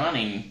start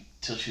running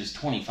till she was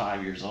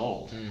 25 years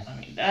old. I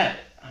mean,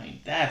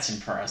 that's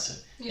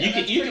impressive. Yeah,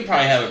 you could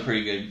probably have a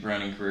pretty good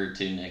running career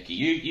too, Nikki.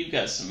 You've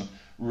got some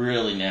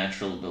really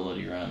natural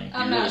ability running.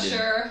 I'm not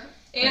sure.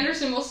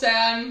 Anderson will say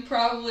I'm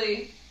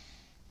probably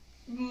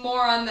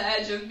more on the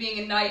edge of being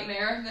a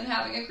nightmare than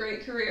having a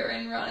great career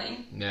in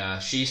running. Yeah,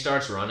 she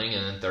starts running,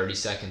 and then 30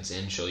 seconds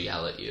in, she'll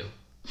yell at you.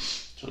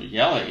 She'll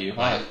yell at you.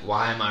 Like,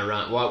 why am I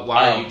running?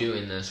 Why are you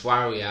doing this?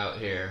 Why are we out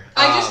here?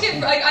 I just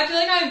get. I feel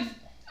like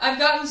I've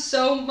gotten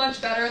so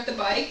much better at the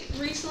bike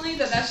recently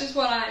that's just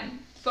what I'm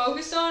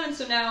focused on, and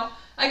so now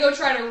I go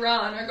try to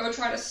run or go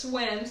try to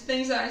swim,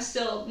 things that I'm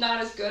still not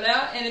as good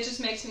at, and it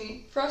just makes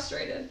me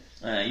frustrated.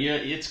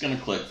 It's going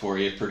to click for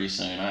you pretty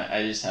soon.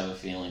 I just have a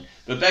feeling.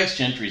 But Bex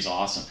Gentry's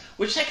awesome,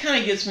 which that kind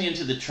of gets me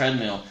into the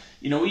treadmill.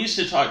 You know, we used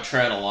to talk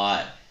tread a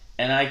lot,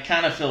 and I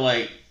kind of feel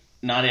like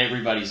not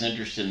everybody's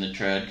interested in the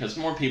tread because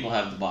more people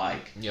have the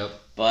bike. Yep.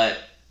 But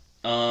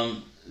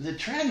the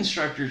tread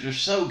instructors are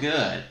so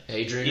good.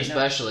 Adrian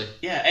especially.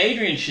 Yeah,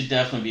 Adrian should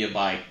definitely be a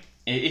bike.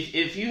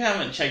 If you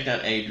haven't checked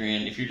out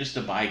Adrian, if you're just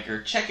a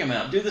biker, check him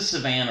out. Do the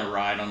Savannah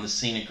ride on the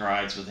scenic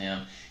rides with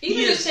him.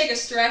 Even just take a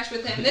stretch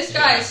with him. This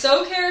guy is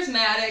so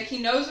charismatic. He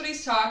knows what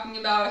he's talking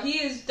about. He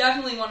is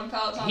definitely one of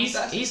Peloton's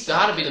best. He's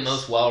got to be the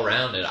most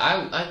well-rounded.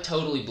 I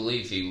totally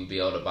believe he would be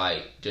able to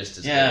bike just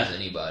as good as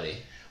anybody.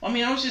 Well, I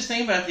mean, I was just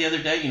thinking about it the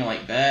other day. You know,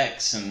 like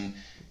Bex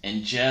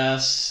and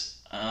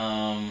Jess.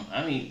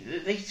 I mean,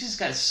 they just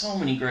got so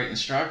many great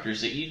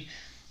instructors that you.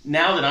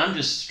 Now that I'm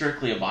just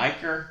strictly a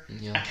biker,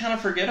 I kind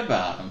of forget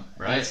about them.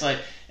 Right. And it's like,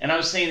 and I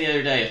was thinking the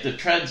other day, if the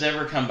treads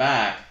ever come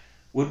back,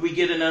 would we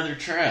get another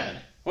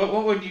tread?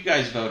 What would you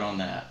guys vote on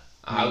that?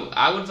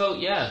 I would vote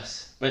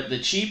yes. But the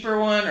cheaper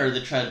one or the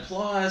Tread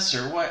Plus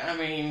or what? I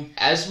mean,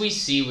 as we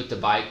see with the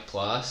Bike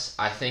Plus,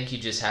 I think you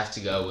just have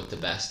to go with the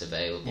best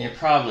available. You're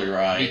probably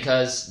right.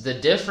 Because the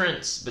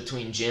difference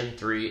between Gen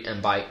 3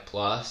 and Bike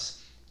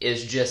Plus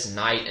is just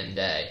night and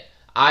day.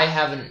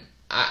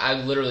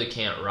 I literally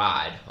can't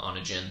ride on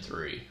a Gen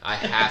 3. I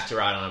have to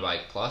ride on a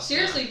Bike Plus.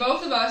 Seriously,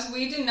 both of us,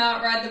 we did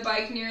not ride the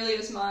bike nearly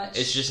as much.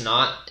 It's just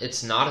not.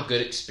 It's not a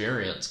good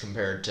experience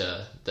compared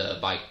to the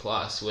Bike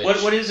Plus. Which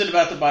what is it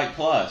about the Bike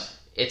Plus?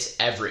 It's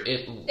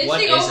the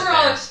what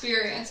overall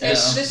experience. The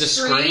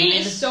screen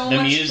is so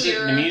much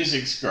clearer. The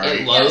music's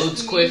great. It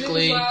loads the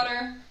quickly. Music is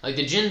louder. Like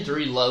the Gen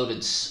 3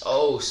 loaded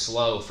so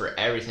slow for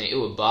everything. It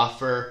would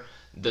buffer.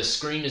 The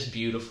screen is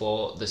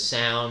beautiful. The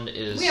sound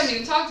is... We haven't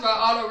even talked about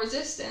auto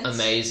resistance.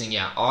 Amazing,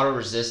 yeah. Auto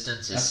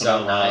resistance is That's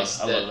so what I love. nice.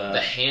 I love that. The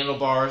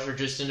handlebars are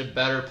just in a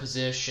better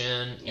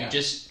position. Yeah. You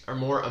just are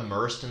more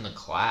immersed in the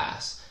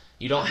class.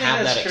 You don't I think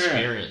have that that's true.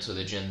 experience with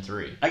a Gen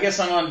 3. I guess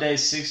I'm on day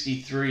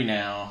 63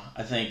 now,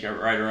 I think,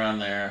 right around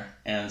there.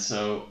 And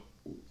so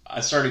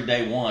I started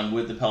day 1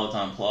 with the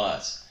Peloton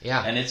Plus.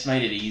 Yeah. And it's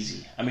made it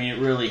easy. I mean,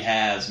 it really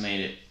has made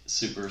it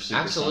super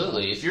Absolutely. simple.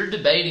 If you're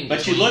debating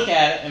But you look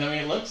at it, and I mean,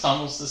 it looks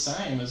almost the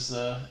same as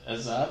the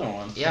other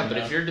one. Yeah, but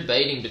if you're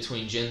debating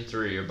between Gen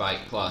 3 or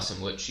Bike Plus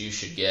and which you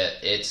should get,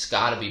 it's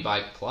got to be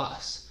Bike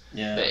Plus.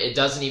 Yeah. It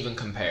doesn't even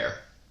compare.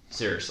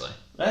 Seriously.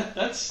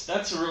 That's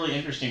a really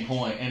interesting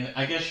point, and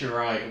I guess you're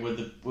right with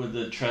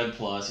the Tread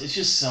Plus. It's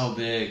just so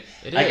big.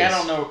 It like is. I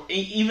don't know,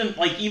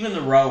 even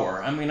the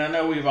rower. I mean, I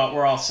know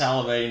we're all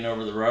salivating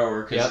over the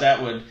rower because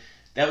that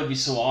would be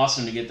so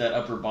awesome to get that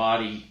upper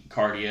body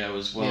cardio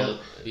as well.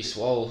 Yeah, be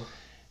swole.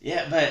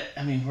 Yeah, but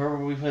I mean, where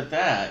would we put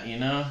that? You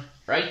know?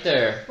 Right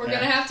there. We're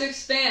gonna have to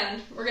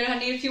expand. We're gonna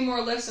need a few more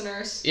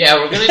listeners. Yeah,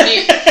 we're gonna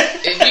need.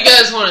 If you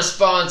guys want to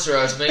sponsor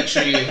us, make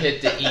sure you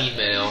hit the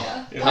email.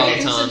 Yeah.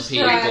 Peloton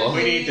people.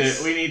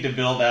 We need to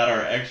build out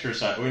our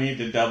exercise. We need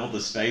to double the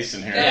space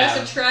in here. Get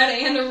us a tread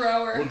and a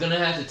rower. We're gonna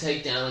have to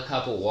take down a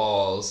couple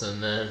walls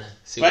and then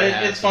see. But what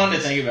happens. it's fun to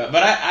think about.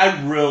 But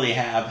I really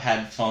have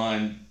had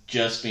fun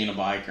just being a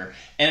biker,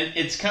 and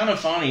it's kind of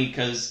funny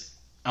because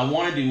I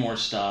want to do more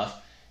stuff.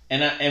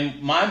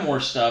 And my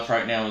more stuff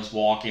right now is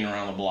walking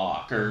around the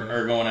block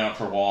or going out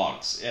for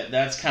walks.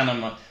 That's kind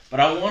of but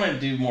I want to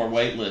do more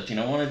weightlifting.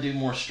 I want to do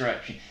more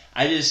stretching.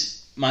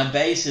 My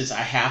base is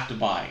I have to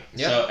bike.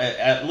 Yep. So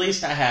at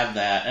least I have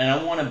that, and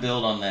I want to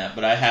build on that.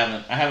 But I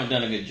haven't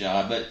done a good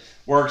job. But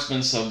work's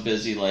been so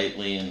busy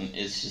lately, and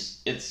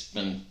it's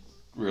been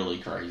really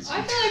crazy.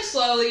 I feel like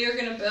slowly you're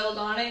going to build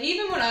on it.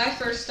 Even when I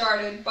first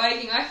started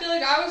biking, I feel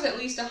like I was at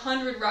least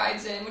 100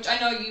 rides in, which I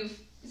know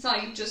it's not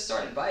like you just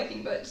started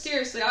biking, but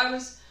seriously, I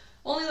was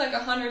only like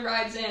 100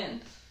 rides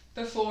in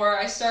before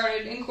I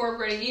started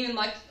incorporating even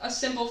like a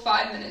simple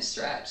 5-minute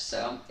stretch.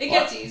 So it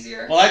gets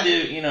easier. Well, I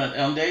do,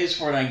 on days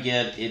when I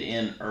get it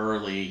in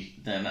early,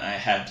 then I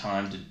have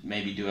time to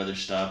maybe do other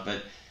stuff.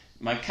 But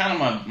my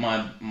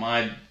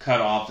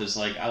cutoff is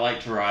like I like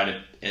to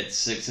ride at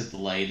 6 at the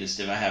latest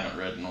if I haven't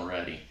ridden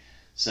already.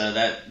 So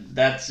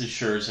that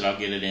assures that I'll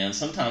get it in.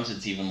 Sometimes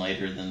it's even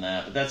later than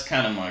that, but that's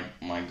kind of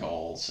my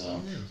goal. So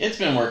It's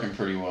been working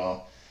pretty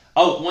well.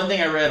 Oh, one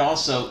thing I read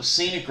also,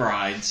 Scenic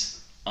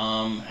Rides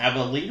have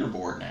a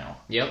leaderboard now.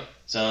 Yep.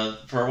 So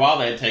for a while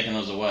they had taken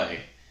those away,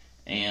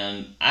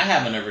 and I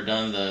haven't ever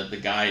done the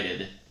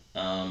guided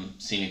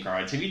Scenic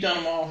Rides. Have you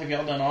done them all? Have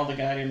y'all done all the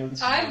guided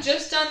ones? I've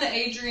just done the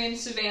Adrian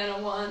Savannah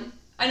one.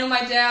 I know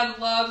my dad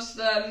loves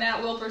the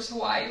Matt Wilpers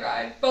Hawaii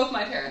ride. Both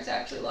my parents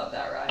actually love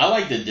that ride. I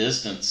like the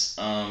distance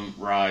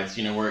rides,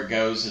 where it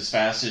goes as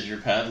fast as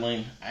you're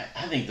pedaling.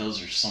 I think those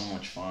are so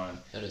much fun.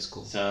 That is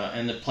cool. So,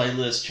 and the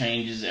playlist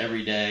changes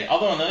every day.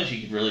 Although on those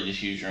you could really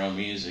just use your own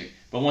music.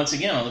 But once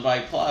again, on the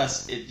Bike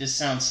Plus, it just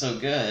sounds so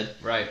good.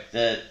 Right.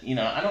 That,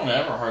 I don't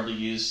ever hardly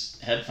use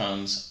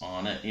headphones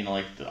on it, on the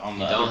other bike. You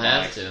don't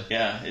have to.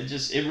 Yeah,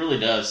 it really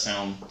does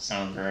sound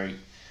great.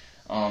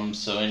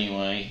 So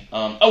anyway,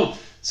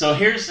 so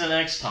here's the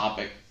next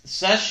topic.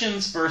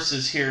 Sessions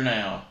versus here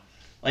now.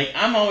 Like,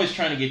 I'm always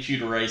trying to get you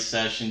to race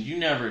sessions. You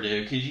never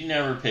do, because you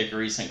never pick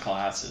recent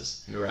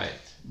classes. Right.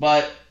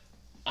 But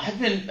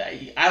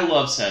I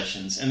love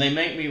sessions, and they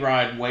make me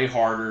ride way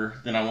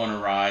harder than I want to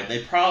ride.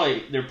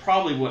 They're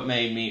probably what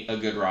made me a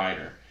good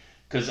rider.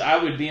 Because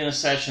I would be in a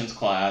sessions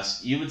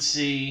class, you would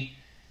see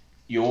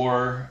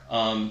your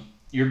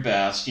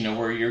best,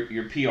 where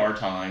your PR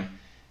time.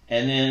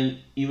 And then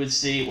you would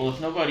see, well, if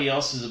nobody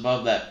else is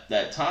above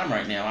that time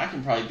right now, I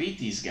can probably beat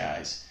these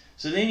guys.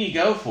 So then you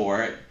go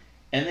for it,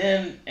 and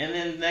then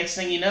next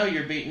thing you know,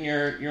 you're beating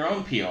your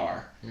own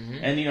PR. Mm-hmm.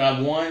 And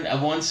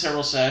I've won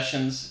several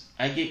sessions.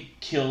 I get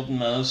killed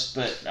most,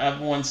 but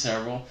I've won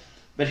several.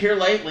 But here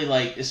lately,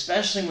 like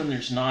especially when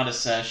there's not a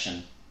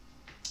session,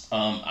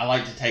 I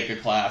like to take a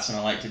class and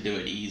I like to do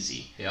it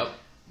easy. Yep.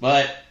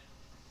 But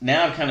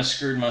now I've kind of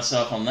screwed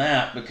myself on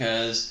that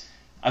because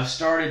I've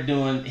started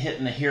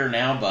hitting the here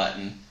now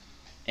button,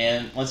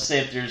 and let's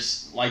say if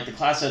there's, like the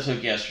class I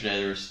took yesterday,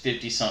 there was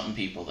 50-something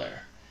people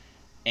there.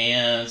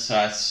 And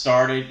so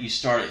you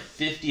start at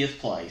 50th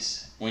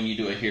place when you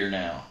do a here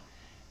now.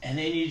 And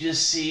then you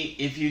just see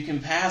if you can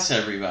pass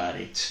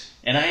everybody.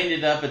 And I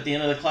ended up at the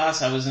end of the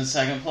class, I was in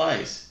 2nd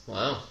place.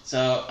 Wow.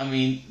 So, I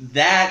mean,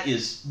 that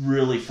is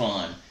really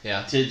fun.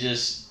 Yeah. To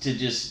just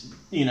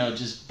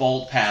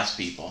bolt past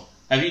people.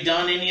 Have you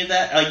done any of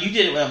that? You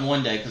did it that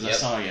one day because I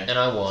saw you. And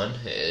I won.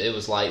 It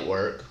was light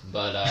work,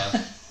 but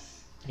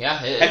yeah.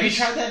 Have you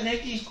tried that,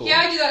 Nikki? Cool. Yeah,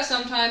 I do that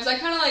sometimes. I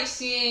kind of like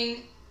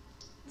seeing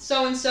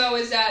so-and-so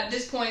is at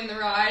this point in the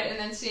ride, and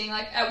then seeing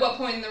like at what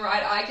point in the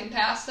ride I can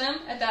pass them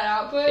at that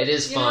output. It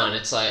is fun.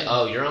 It's like,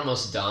 oh, you're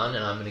almost done,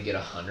 and I'm going to get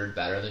 100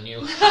 better than you.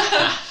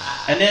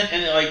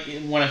 and like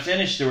when I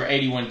finished, there were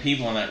 81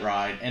 people on that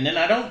ride, and then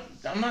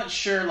I'm not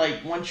sure,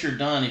 like, once you're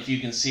done, if you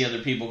can see other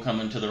people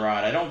coming to the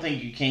ride. I don't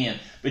think you can,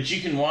 but you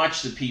can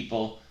watch the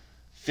people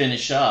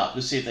finish up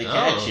to see if they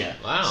catch you.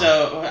 Wow.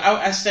 So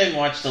I stayed and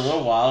watched a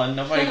little while, and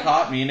nobody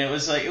caught me, and it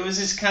was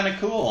just kind of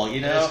cool,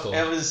 That is cool.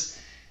 It was,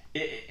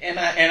 and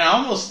I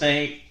almost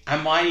think I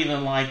might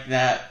even like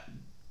that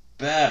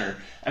better.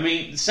 I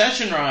mean,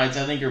 session rides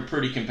I think are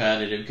pretty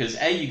competitive because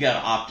you got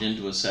to opt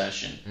into a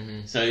session.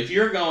 Mm-hmm. So if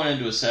you're going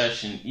into a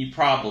session, you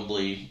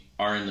probably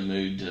are in the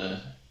mood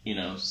to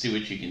see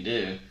what you can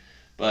do.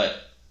 But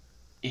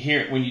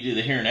here, when you do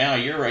the here now,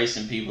 you're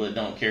racing people that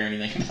don't care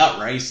anything about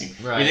racing.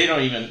 Right. I mean,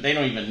 they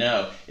don't even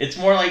know. It's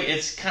more like,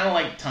 it's kind of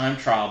like time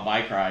trial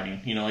bike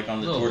riding. Like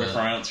on the Tour de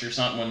France or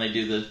something when they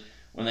do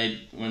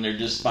when they're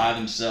just by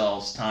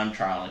themselves time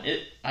trialing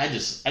it. I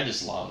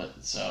just love it.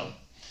 So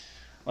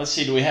let's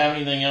see. Do we have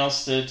anything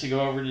else to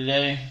go over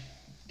today?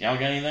 Y'all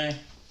got anything?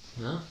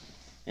 No.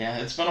 Yeah,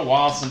 it's been a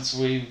while since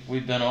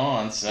we've been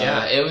on. So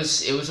Yeah, it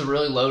was a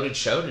really loaded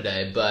show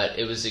today, but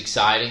it was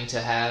exciting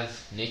to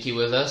have Nikki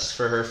with us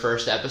for her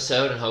first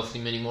episode, and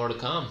hopefully many more to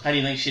come. How do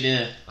you think she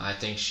did? I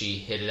think she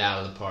hit it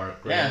out of the park.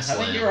 Yeah, I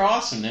think you were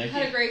awesome, Nikki. I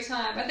had a great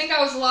time. I think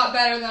I was a lot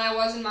better than I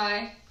was in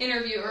my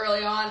interview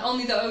early on.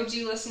 Only the OG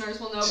listeners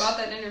will know about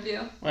that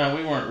interview. Well,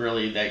 we weren't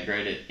really that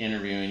great at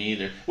interviewing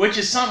either, which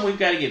is something we've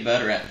got to get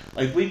better at.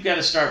 Like, we've got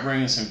to start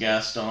bringing some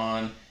guests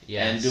on.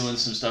 Yes. And doing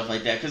some stuff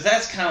like that, because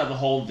that's kind of the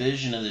whole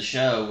vision of the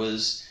show,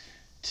 was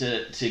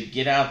to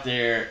get out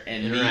there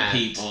and interact.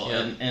 meet people.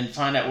 Yep. And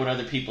find out what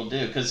other people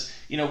do, because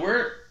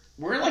we're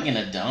like in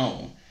a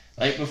dome.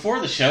 Like, before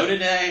the show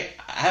today,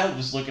 I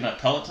was looking up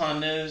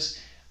Peloton news.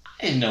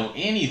 I didn't know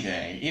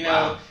anything,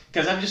 Wow.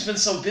 because I've just been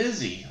so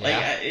busy. Like,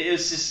 Yeah.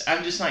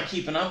 I'm just not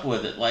keeping up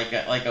with it like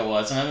I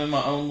was, and I'm in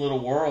my own little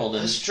world.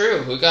 And That's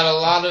true. We got a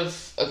lot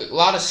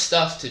of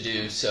stuff to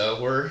do,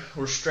 so we're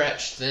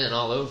stretched thin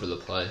all over the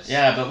place.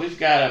 yeah, but we've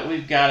got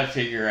to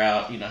figure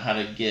out how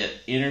to get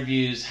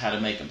interviews, how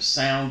to make them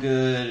sound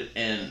good,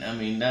 and I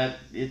mean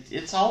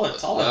it's all a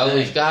Well, thing.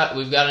 we've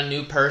got a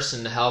new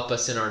person to help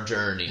us in our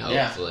journey.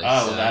 Hopefully,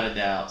 yeah. Oh, so. without a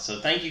doubt. So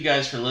thank you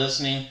guys for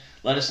listening.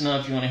 Let us know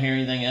if you want to hear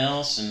anything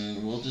else,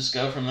 and we'll just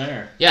go from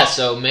there. Yeah,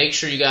 so make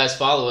sure you guys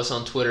follow us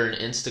on Twitter and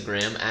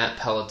Instagram at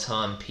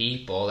Peloton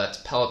People. That's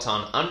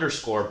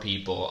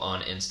Peloton_people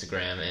on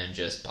Instagram and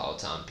just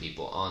Peloton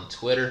People on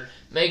Twitter.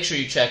 Make sure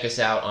you check us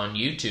out on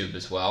YouTube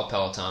as well,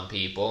 Peloton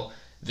People.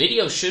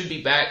 Video should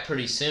be back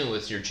pretty soon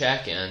with your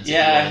check-ins.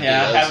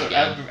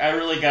 I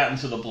really got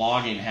into the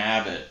blogging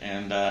habit,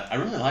 and I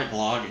really like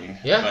blogging.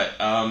 Yeah.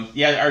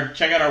 But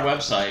check out our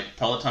website,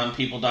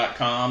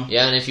 PelotonPeople.com.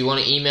 Yeah, and if you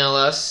want to email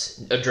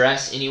us,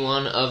 address any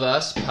one of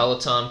us,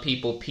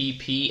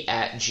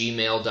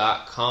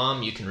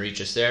 PelotonPeoplePP@gmail.com. You can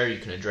reach us there. You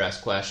can address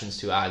questions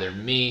to either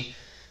me,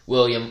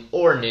 William,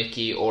 or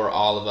Nikki, or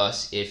all of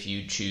us if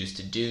you choose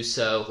to do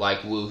so,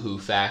 like Woohoo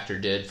Factor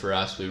did for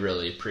us. We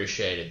really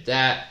appreciated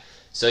that.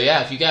 So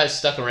yeah, if you guys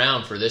stuck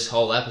around for this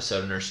whole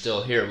episode and are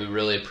still here, we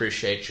really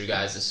appreciate your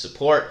guys'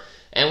 support.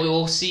 And we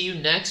will see you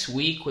next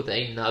week with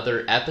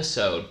another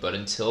episode. But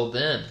until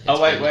then, it's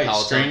Wait, been the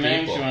Peloton screen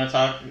names? People. You want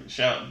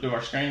to do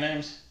our screen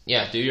names?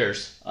 Yeah, do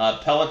yours.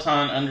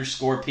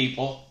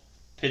 Peloton_people.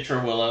 Picture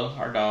Willow,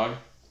 our dog.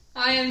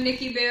 I am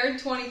Nikki Baird,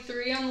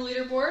 23 on the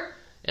leaderboard.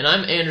 And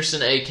I'm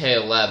Anderson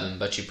AK11,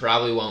 but you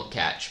probably won't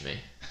catch me.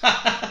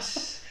 That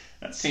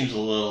seems a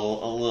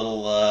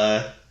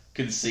little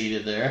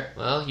conceited there.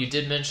 Well, you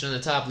did mention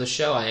at the top of the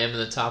show I am in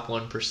the top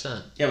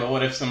 1%. Yeah, but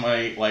what if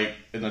somebody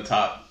in the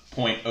top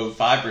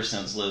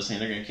 0.05% is listening?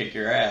 They're going to kick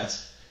your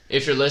ass.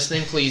 If you're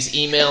listening, please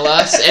email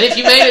us. And if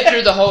you made it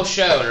through the whole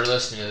show and are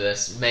listening to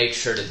this, make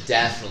sure to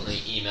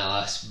definitely email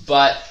us.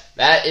 But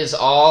that is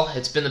all.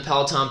 It's been the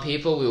Peloton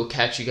People. We will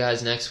catch you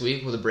guys next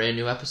week with a brand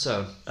new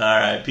episode. All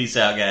right, peace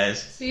out, guys.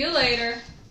 See you later.